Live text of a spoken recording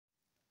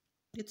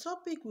The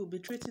topic we'll be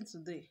treating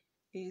today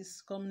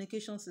is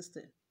communication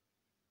system,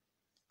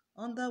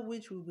 under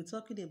which we'll be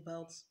talking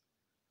about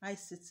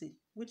ICT,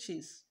 which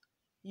is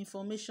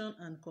information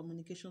and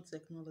communication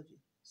technology.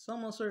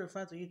 Some also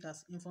refer to it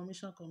as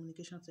information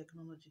communication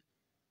technology.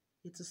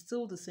 It is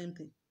still the same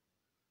thing.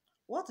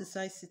 What is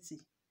ICT?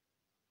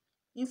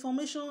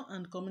 Information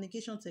and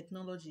communication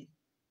technology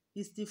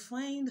is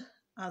defined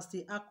as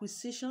the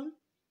acquisition,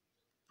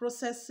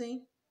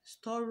 processing,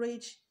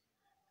 storage,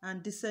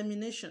 and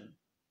dissemination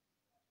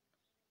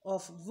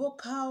of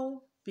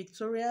vocal,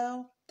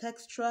 pictorial,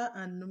 textual,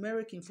 and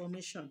numeric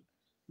information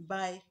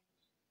by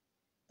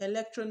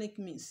electronic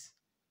means.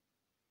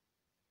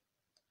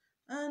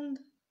 And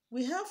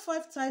we have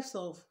five types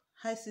of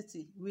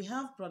ICT. We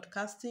have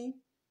broadcasting,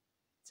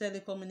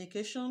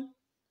 telecommunication,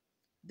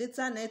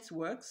 data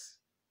networks,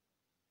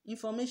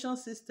 information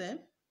system,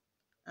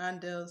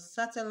 and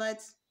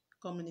satellite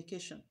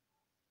communication.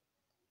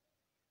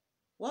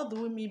 What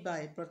do we mean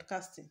by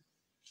broadcasting?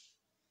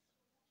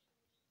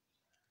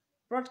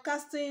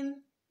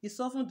 Broadcasting is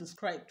often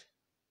described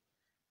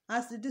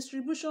as the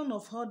distribution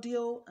of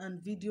audio and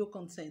video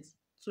content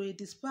to a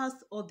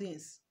dispersed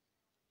audience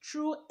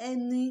through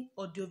any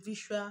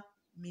audiovisual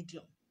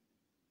medium.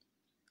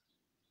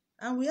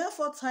 And we have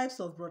four types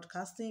of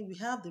broadcasting. We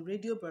have the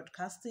radio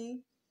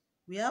broadcasting,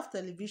 we have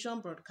television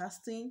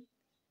broadcasting,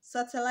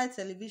 satellite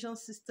television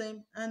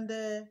system, and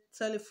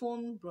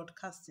telephone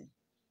broadcasting.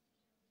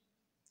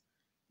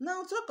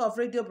 Now, talk of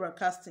radio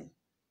broadcasting.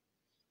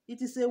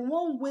 It is a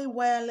one-way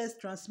wireless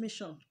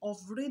transmission of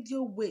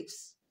radio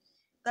waves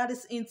that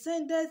is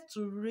intended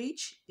to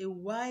reach a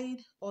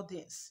wide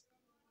audience.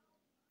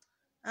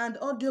 And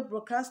audio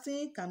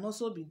broadcasting can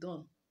also be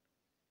done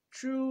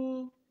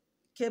through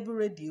cable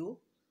radio,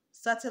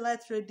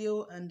 satellite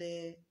radio, and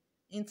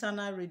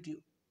internal radio.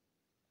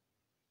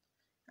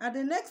 And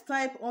the next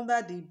type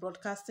under the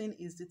broadcasting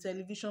is the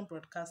television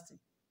broadcasting.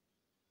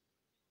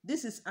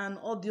 This is an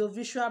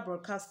audiovisual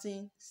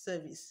broadcasting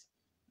service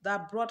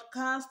that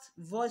broadcasts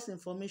voice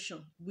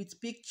information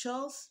with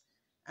pictures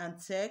and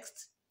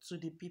text to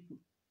the people.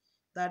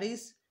 That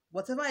is,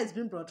 whatever is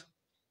being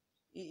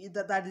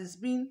that is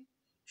being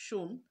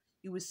shown,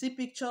 you will see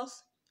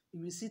pictures,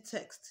 you will see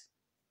text.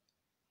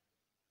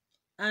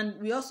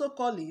 And we also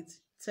call it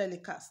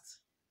telecast.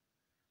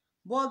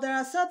 But there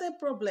are certain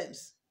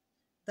problems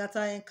that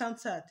are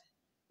encountered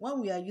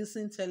when we are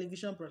using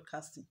television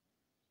broadcasting.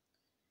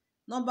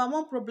 Number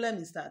one problem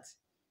is that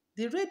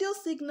the radio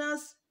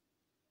signals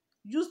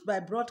used by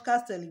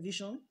broadcast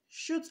television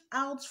shoot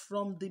out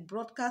from the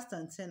broadcast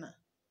antenna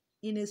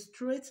in a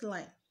straight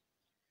line.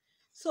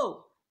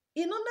 So,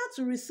 in order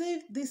to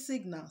receive these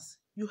signals,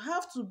 you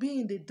have to be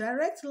in the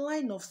direct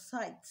line of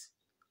sight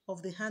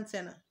of the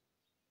antenna.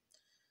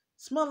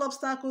 Small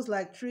obstacles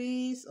like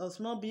trees or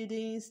small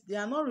buildings, they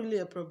are not really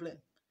a problem.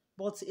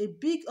 But a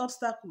big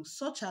obstacle,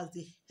 such as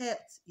the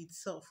earth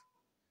itself,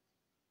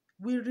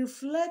 will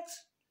reflect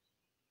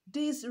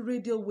these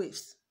radio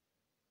waves.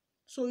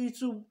 So it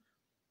will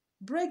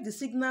break the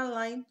signal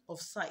line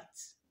of sight.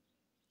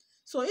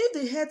 So if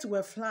the earth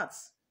were flat,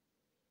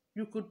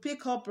 you could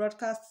pick up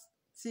broadcast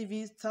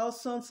TV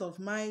thousands of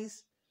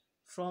miles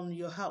from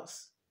your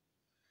house.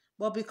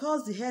 But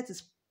because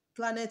the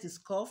planet is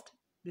curved,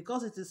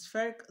 because it is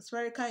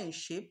spherical in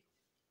shape,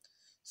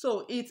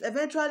 so it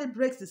eventually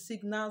breaks the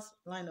signal's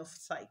line of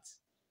sight.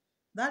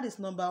 That is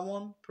number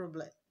one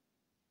problem.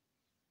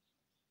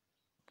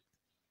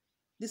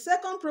 The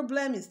second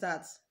problem is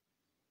that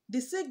the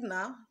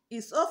signal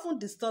is often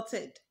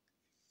distorted,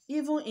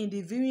 even in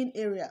the viewing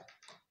area.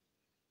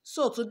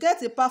 So to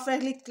get a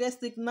perfectly clear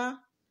signal,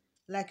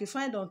 like you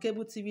find on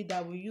cable TV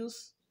that we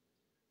use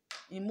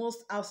in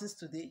most houses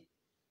today,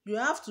 you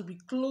have to be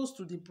close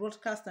to the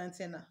broadcast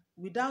antenna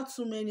without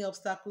too many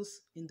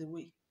obstacles in the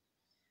way.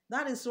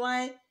 That is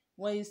why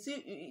when you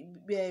see,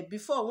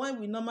 before, when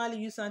we normally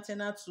use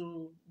antenna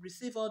to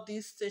receive all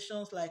these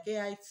stations like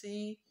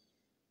AIT,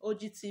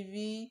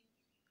 OGTV,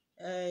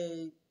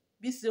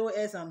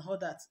 BCOS and all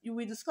that, you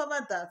will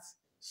discover that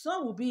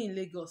some will be in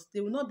Lagos.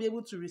 They will not be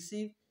able to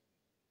receive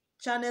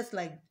channels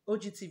like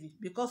OGTV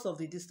because of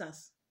the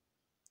distance.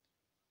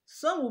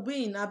 Some will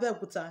be in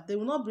Abeokuta. They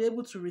will not be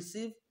able to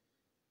receive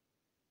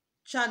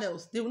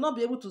channels. They will not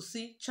be able to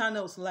see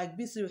channels like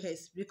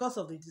BCOS because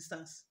of the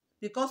distance,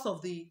 because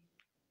of the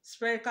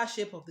spherical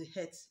shape of the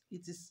earth.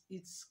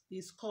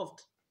 It's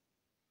curved.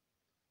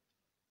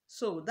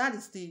 So that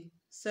is the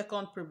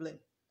second problem.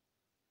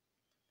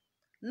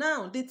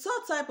 Now, the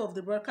third type of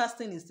the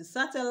broadcasting is the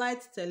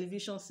satellite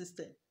television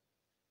system,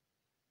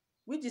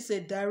 which is a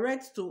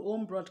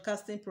direct-to-home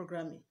broadcasting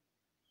programming.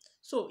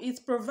 So it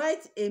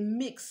provides a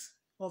mix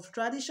of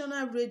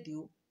traditional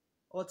radio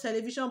or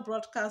television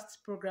broadcast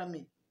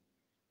programming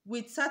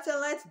with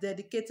satellite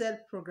dedicated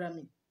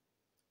programming.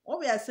 What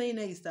we are saying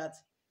here is that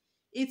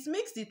it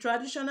makes the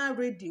traditional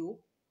radio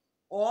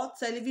or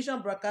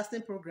television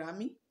broadcasting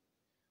programming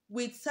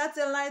with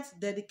satellite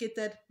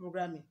dedicated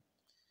programming.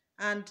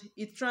 And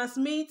it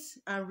transmits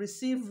and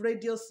receives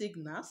radio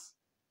signals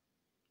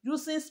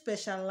using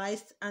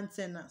specialized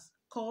antennas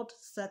called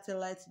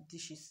satellite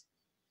dishes.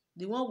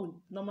 the one we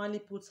normally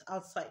put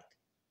outside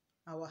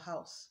our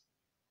house.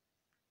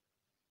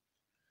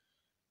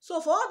 So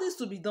for all this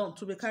to be done,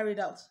 to be carried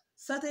out,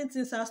 certain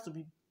things has to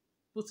be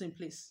put in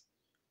place,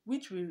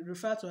 which we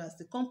refer to as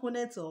the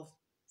components of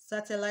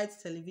satellite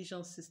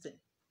television system.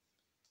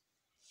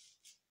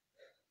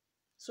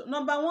 So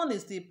number one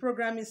is the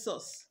programming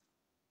source.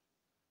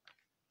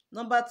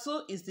 Number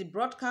two is the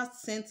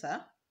broadcast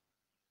center.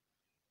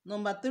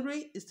 Number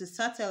three is the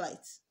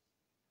satellite.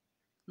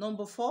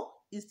 Number four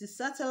is the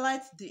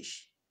satellite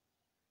dish.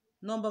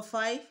 Number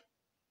five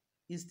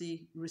is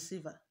the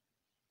receiver.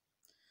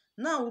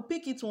 Now we'll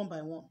pick it one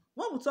by one.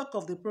 When we talk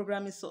of the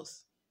programming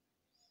source,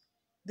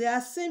 they are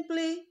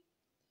simply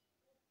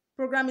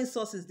programming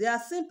sources. They are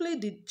simply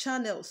the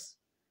channels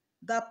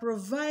that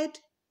provide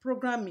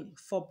programming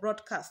for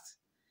broadcast.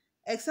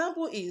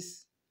 Examples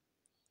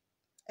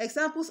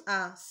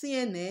are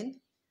CNN,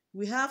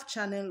 we have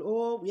Channel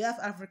O, we have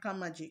African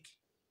Magic.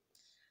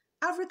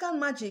 African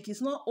Magic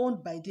is not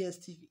owned by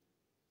DSTV.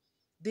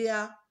 They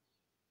are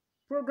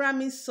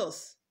programming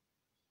source.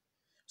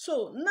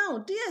 So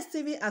now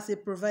DSTV as a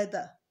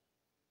provider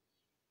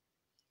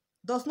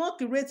does not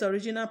create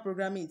original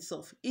programming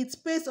itself. It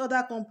pays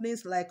other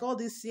companies like all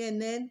these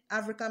CNN,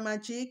 African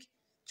Magic,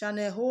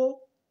 Channel O,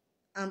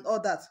 and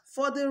others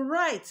for the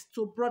right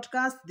to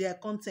broadcast their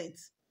content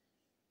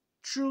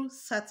through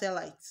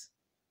satellite.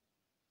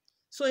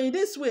 So in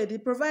this way, the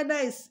provider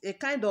is a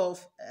kind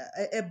of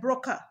a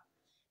broker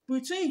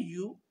between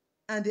you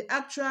and the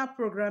actual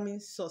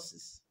programming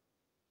sources.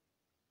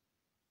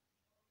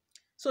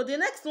 So the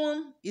next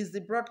one is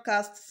the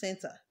broadcast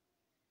center.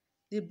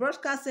 The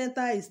broadcast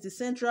center is the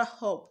central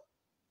hub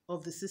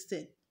of the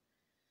system.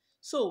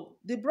 So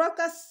the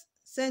broadcast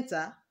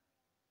center,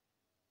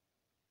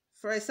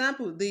 for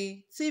example,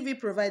 the TV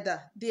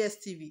provider,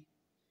 DSTV,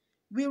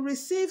 will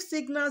receive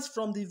signals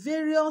from the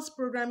various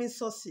programming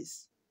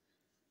sources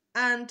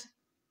and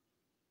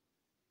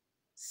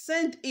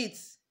send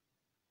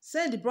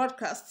the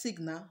broadcast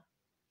signal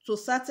to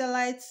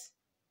satellite.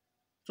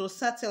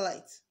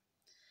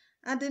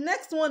 And the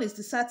next one is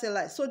the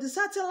satellite. So the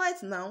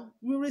satellite now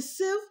will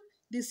receive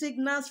the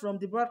signals from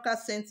the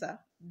broadcast center,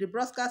 the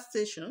broadcast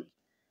station,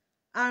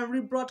 and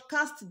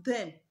rebroadcast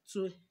them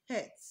to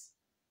Earth.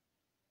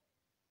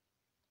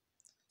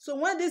 So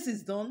when this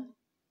is done,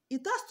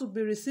 it has to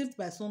be received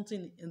by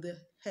something in the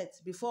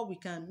Earth before we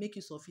can make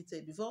use of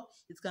it, before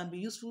it can be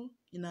useful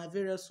in our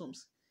various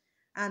homes.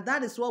 And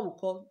that is what we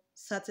call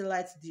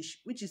satellite dish,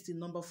 which is the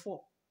number 4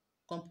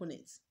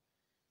 component.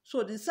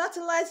 So the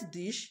satellite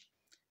dish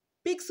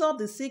picks up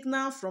the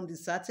signal from the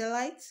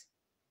satellite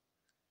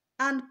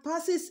and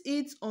passes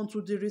it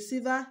onto the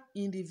receiver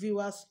in the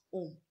viewer's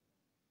home.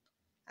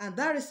 And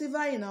that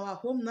receiver in our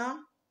home now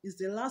is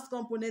the last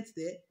component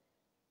there,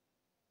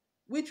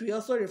 which we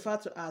also refer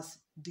to as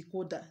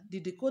decoder.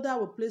 The decoder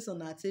we place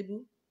on our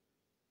table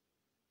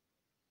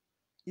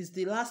is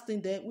the last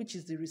thing there, which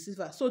is the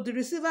receiver. So the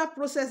receiver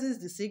processes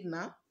the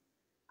signal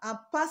and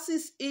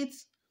passes it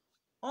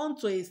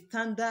onto a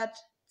standard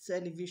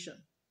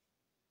television.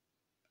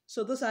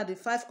 So those are the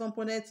 5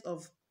 components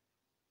of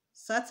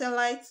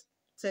satellite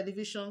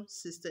television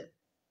system.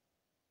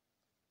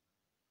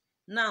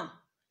 Now,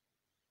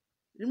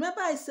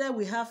 remember I said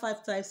we have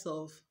 5 types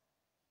of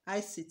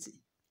ICT.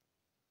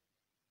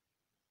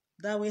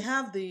 That we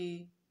have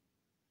the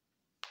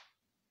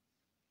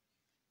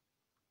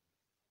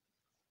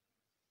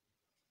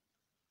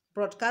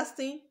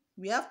broadcasting,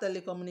 we have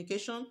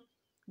telecommunication,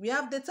 we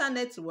have data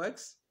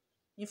networks,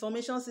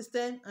 information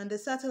system, and the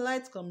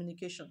satellite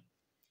communication.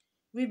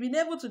 We've been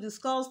able to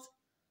discuss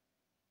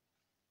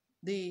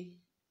the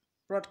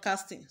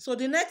broadcasting. So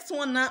the next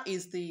one now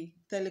is the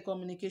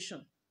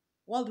telecommunication.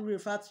 What do we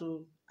refer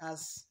to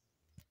as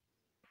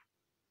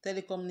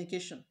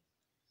telecommunication?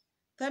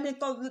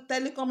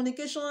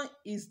 Telecommunication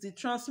is the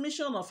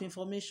transmission of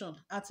information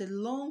at a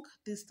long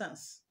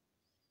distance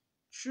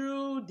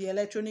through the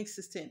electronic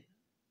system.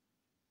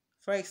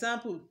 For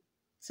example,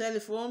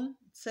 telephone,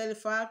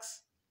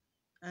 telefax,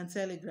 and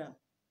telegram.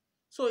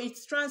 So it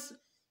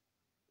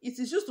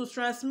is used to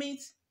transmit.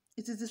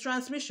 It is the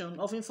transmission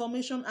of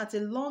information at a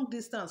long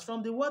distance.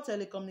 From the word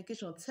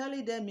telecommunication,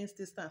 tele there means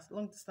distance,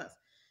 long distance.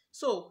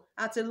 So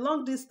at a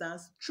long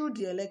distance through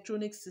the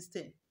electronic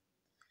system.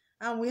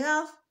 And we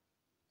have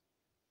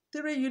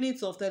 3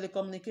 units of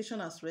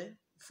telecommunication as well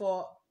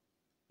for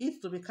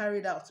it to be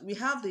carried out. We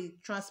have the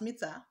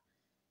transmitter,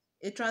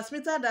 a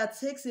transmitter that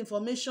takes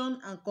information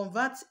and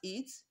converts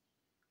it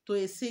to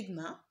a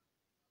signal.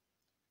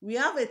 We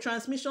have a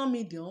transmission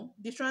medium.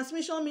 The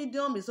transmission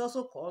medium is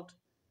also called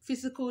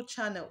physical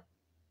channel.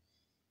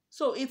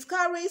 So it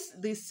carries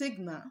the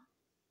signal.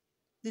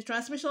 The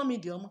transmission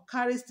medium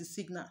carries the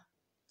signal.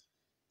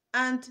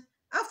 And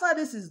after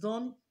this is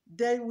done,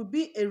 there will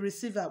be a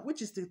receiver,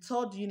 which is the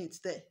 3rd unit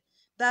there,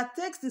 that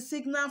takes the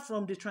signal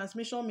from the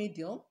transmission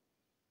medium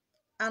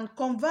and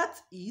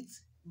converts it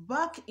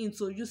back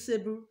into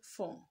usable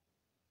form.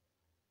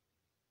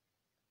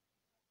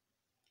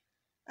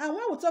 And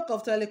when we talk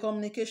of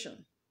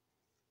telecommunication,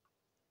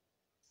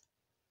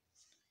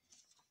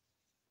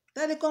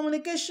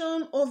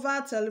 Telecommunication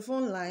over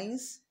telephone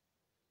lines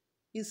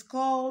is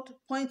called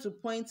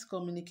point-to-point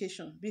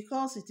communication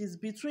because it is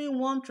between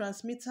one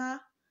transmitter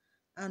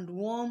and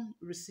one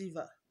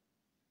receiver.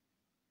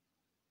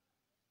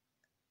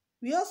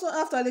 We also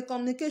have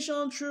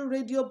telecommunication through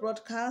radio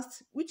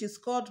broadcast, which is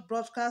called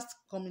broadcast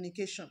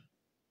communication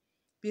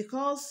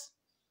because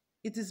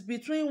it is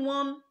between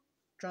one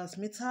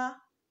transmitter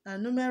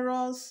and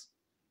numerous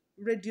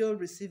radio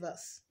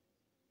receivers.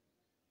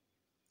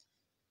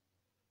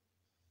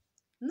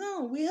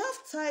 Now, we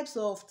have types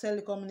of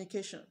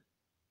telecommunication.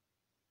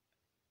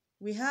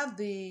 We have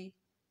the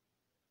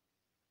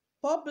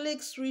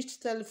public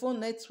switched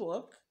telephone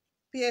network,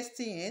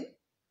 PSTN.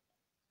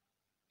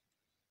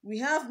 We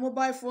have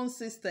mobile phone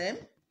system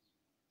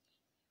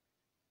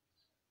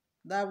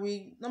that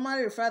we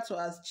normally refer to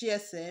as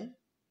GSM.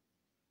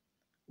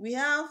 We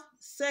have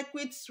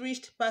circuit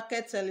switched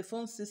packet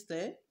telephone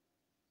system.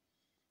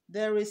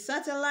 There is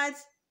satellite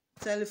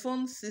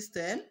telephone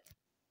system.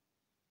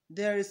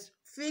 There is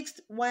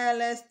fixed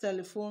wireless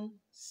telephone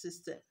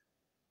system.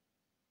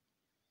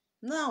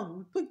 Now,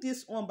 we pick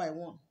this one by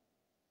one.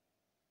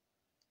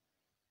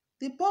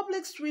 The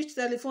public switched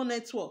telephone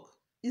network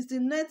is the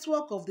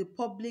network of the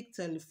public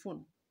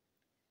telephone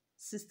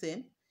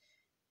system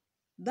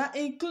that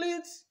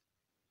includes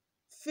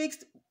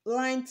fixed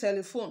line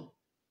telephone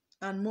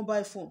and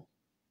mobile phone.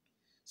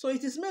 So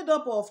it is made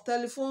up of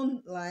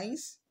telephone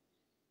lines,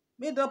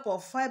 made up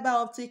of fiber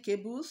optic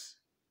cables,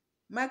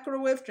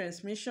 microwave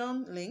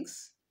transmission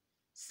links,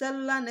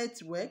 cellular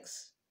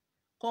networks,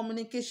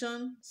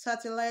 communication,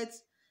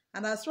 satellites,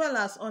 and as well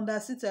as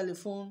undersea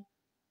telephone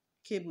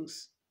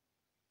cables.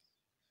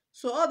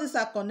 So all these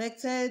are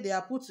connected, they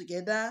are put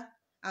together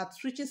at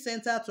switching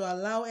center to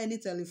allow any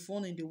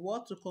telephone in the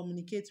world to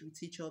communicate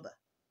with each other.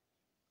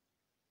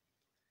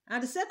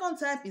 And the second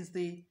type is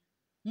the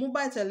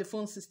mobile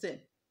telephone system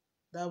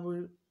that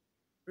we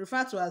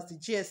refer to as the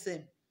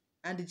GSM.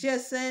 And the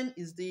GSM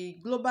is the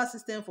global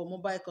system for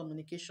mobile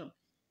communication,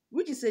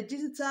 which is a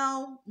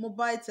digital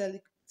mobile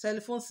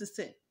telephone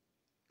system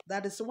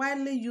that is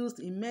widely used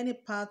in many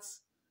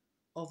parts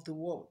of the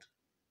world.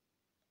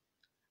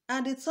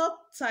 And the third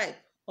type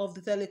of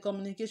the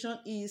telecommunication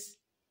is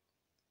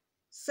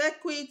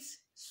circuit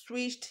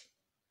switched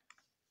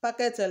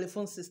packet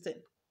telephone system.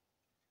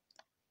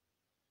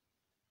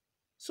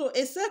 So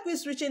a circuit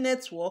switching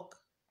network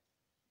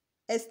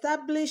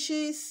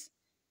establishes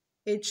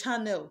a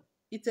channel.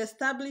 It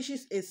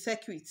establishes a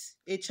circuit,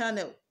 a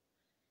channel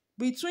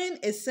between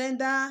a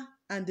sender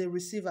and the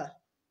receiver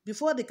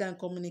before they can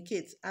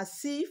communicate,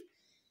 as if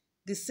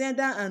the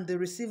sender and the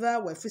receiver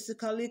were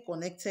physically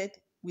connected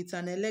with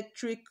an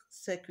electric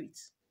circuit.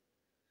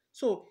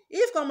 So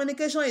if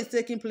communication is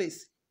taking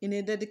place in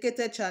a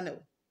dedicated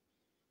channel,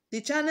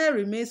 the channel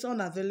remains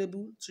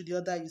unavailable to the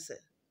other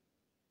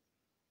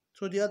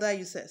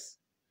users.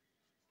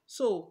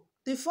 So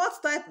the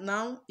fourth type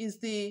now is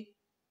the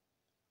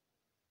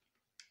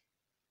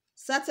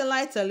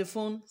satellite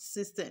telephone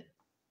system.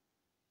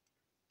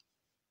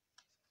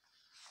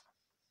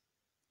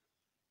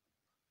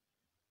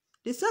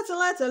 The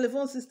satellite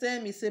telephone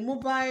system is a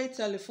mobile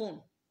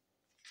telephone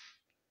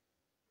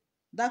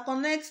that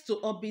connects to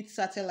orbit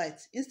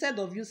satellites instead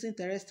of using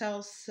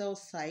terrestrial cell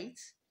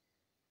sites.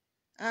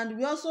 And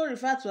we also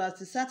refer to as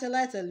the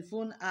satellite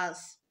telephone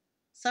as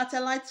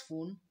satellite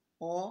phone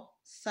or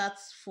sat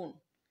phone.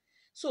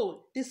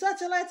 So the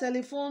satellite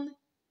telephone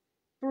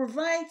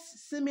provides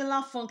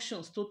similar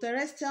functions to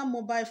terrestrial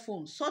mobile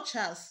phones, such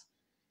as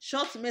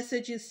short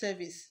messaging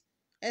service,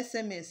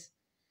 SMS,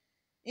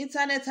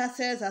 internet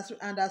access,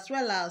 and as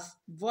well as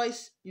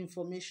voice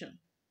information.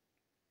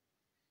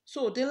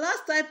 So the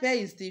last type here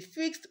is the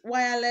fixed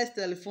wireless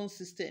telephone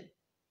system,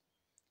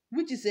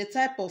 which is a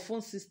type of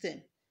phone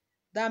system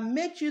that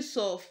makes use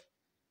of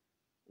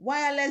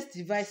wireless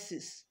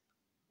devices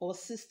or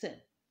system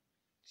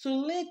to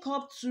link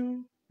up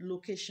to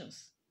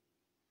locations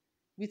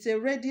with a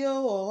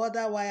radio or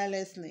other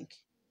wireless link.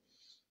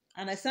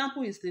 An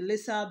example is the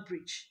laser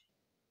bridge.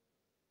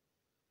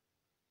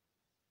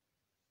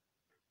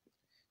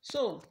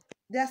 So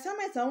the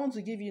assignment I want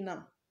to give you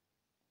now,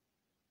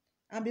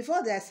 and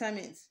before the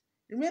assignment,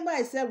 remember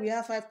I said we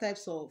have 5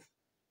 types of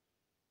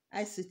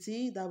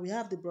ICT, that we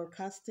have the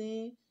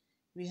broadcasting,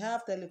 we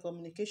have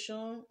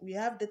telecommunication, we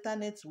have data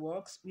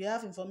networks, we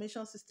have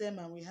information system,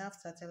 and we have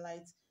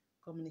satellite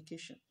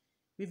communication.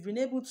 We've been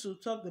able to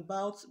talk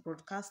about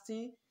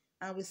broadcasting,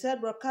 and we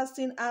said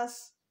broadcasting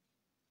has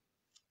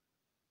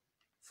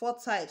 4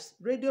 types: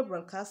 radio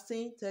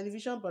broadcasting,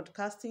 television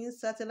broadcasting,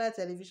 satellite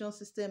television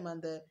system,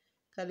 and the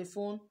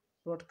telephone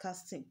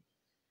broadcasting.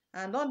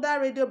 And under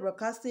radio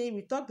broadcasting,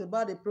 we talked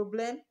about the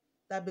problem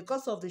that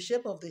because of the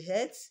shape of the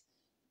earth,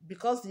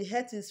 because the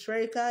earth is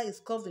spherical,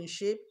 is curved in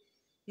shape,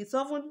 it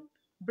often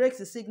breaks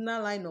the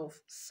signal line of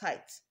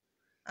sight.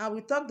 And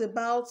we talked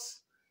about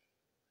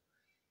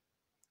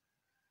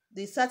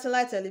the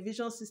satellite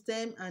television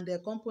system and their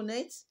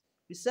components.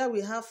 We said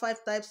we have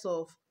 5 types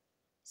of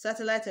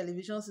satellite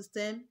television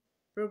system: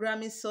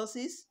 programming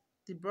sources,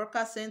 the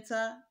broadcast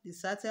center, the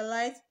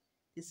satellite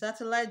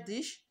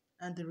dish,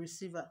 and the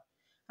receiver.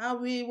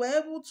 And we were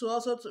able to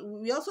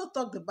we also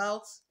talked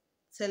about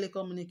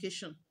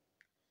telecommunication.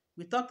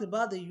 We talked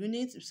about the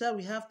units. We said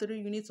we have 3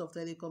 units of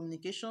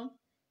telecommunication: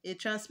 a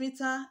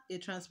transmitter, a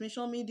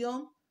transmission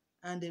medium,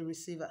 and a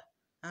receiver.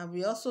 And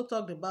we also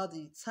talked about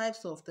the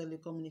types of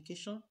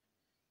telecommunication.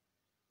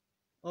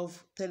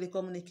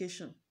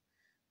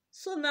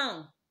 So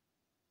now,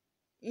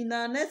 in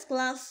our next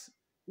class,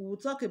 we will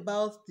talk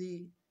about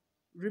the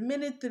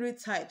remaining 3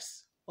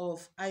 types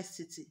of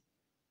ICT.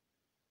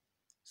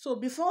 So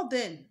before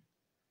then,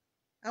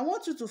 I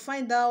want you to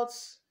find out,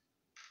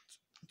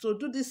 to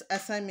do this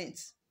assignment.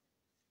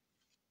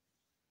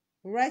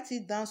 Write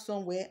it down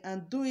somewhere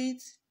and do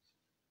it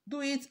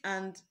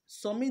and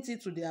submit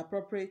it to the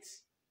appropriate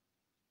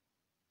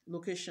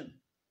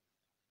location.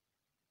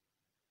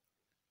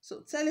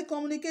 So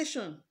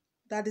telecommunication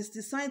that is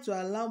designed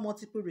to allow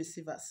multiple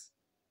receivers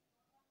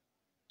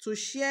to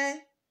share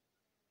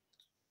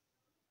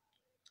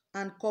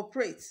and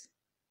cooperate,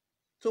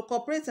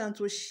 and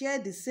to share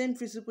the same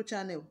physical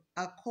channel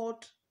are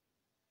called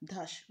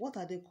dash. What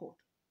are they called?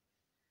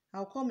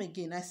 I'll come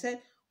again. I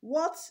said,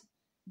 what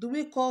do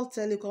we call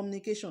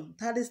telecommunication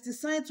that is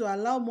designed to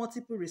allow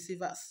multiple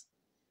receivers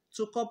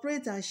to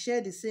cooperate and share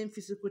the same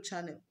physical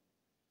channel?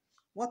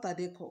 What are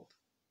they called?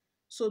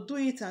 So do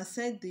it and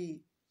send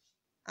the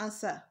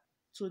answer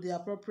to the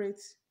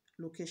appropriate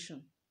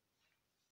location.